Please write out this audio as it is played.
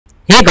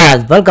Hey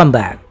guys, welcome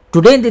back.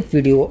 Today in this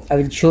video I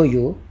will show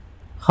you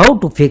how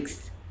to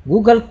fix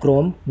Google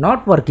Chrome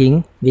not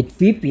working with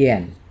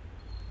VPN.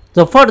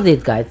 So for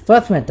this guys,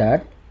 first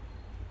method,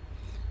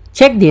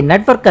 check the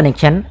network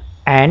connection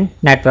and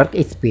network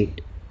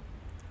speed.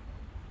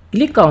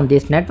 Click on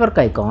this network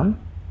icon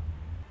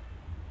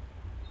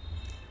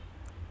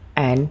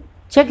and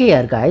check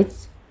here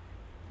guys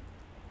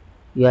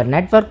your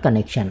network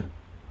connection,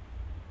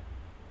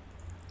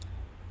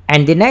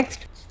 and the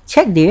next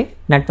check the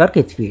network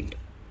speed.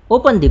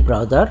 Open the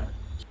browser,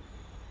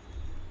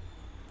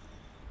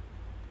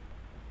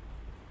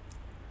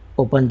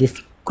 open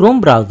this Chrome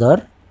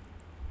browser.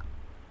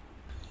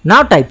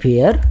 Now type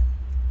here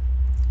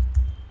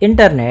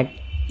internet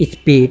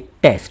speed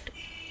test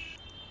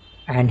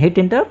and hit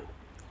enter.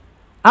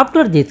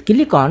 After this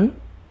click on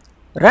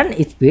run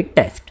speed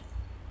test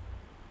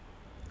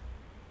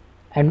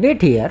and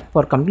wait here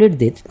for complete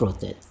this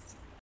process.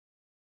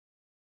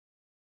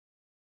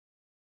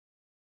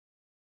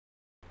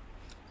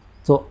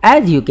 So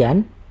as you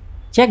can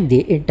check the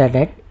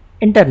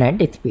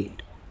internet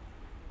speed.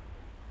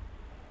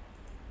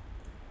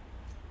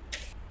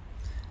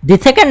 The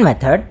second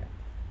method,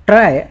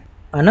 try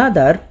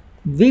another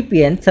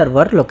VPN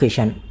server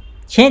location.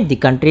 Change the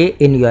country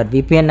in your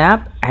VPN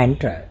app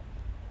and try.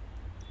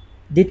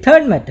 The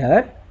third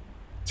method,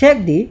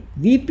 check the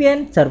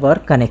VPN server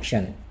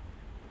connection.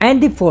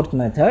 And the fourth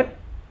method,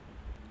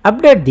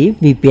 update the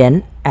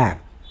VPN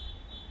app.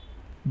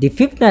 The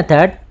fifth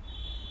method,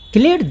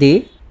 clear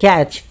the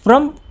cache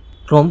from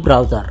Chrome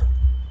browser.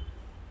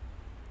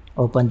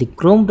 Open the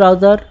Chrome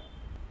browser,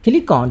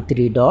 click on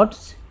three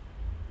dots,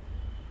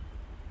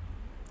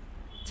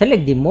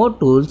 select the more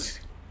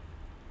tools,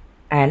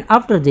 and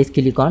after this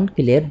click on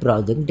clear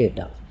browsing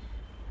data.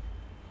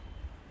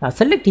 Now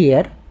select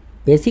here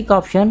basic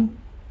option,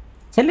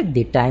 select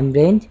the time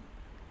range,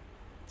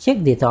 check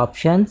these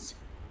options.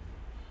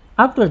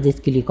 After this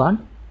click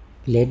on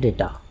clear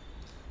data,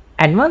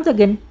 and once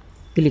again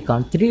click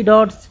on three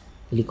dots,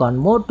 click on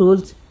more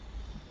tools,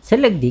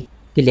 select the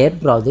clear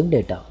browsing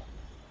data.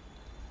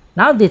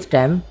 Now this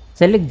time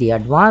select the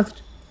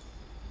advanced,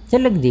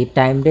 select the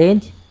time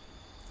range,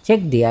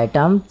 check the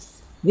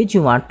items which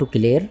you want to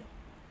clear,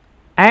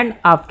 and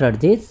after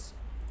this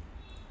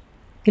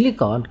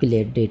click on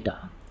clear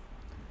data.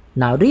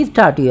 Now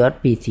restart your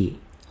PC.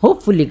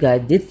 Hopefully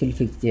guys this will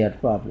fix your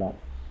problem.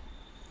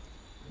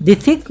 The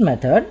sixth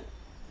method,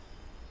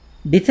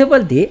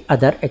 disable the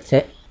other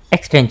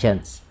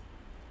extensions.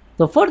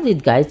 So for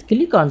this guys,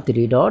 click on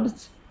three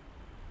dots,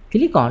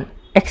 click on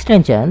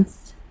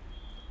extensions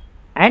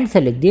and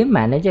select the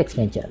manage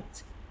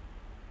extensions.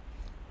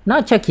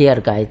 Now check here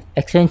guys,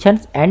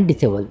 extensions and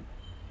disable.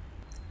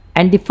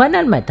 And the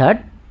final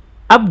method,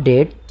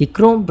 update the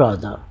Chrome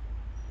browser.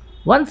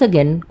 Once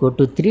again go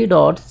to three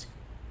dots,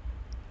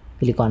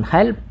 click on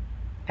help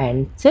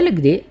and select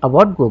the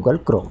about Google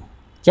Chrome.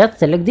 Just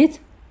select this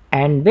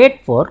and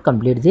wait for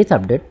complete this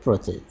update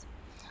process.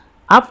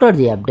 After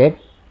the update,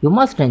 you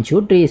must and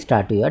should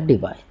restart your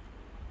device.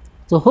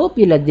 So hope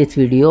you like this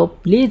video.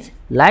 Please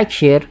like,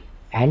 share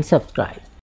and subscribe.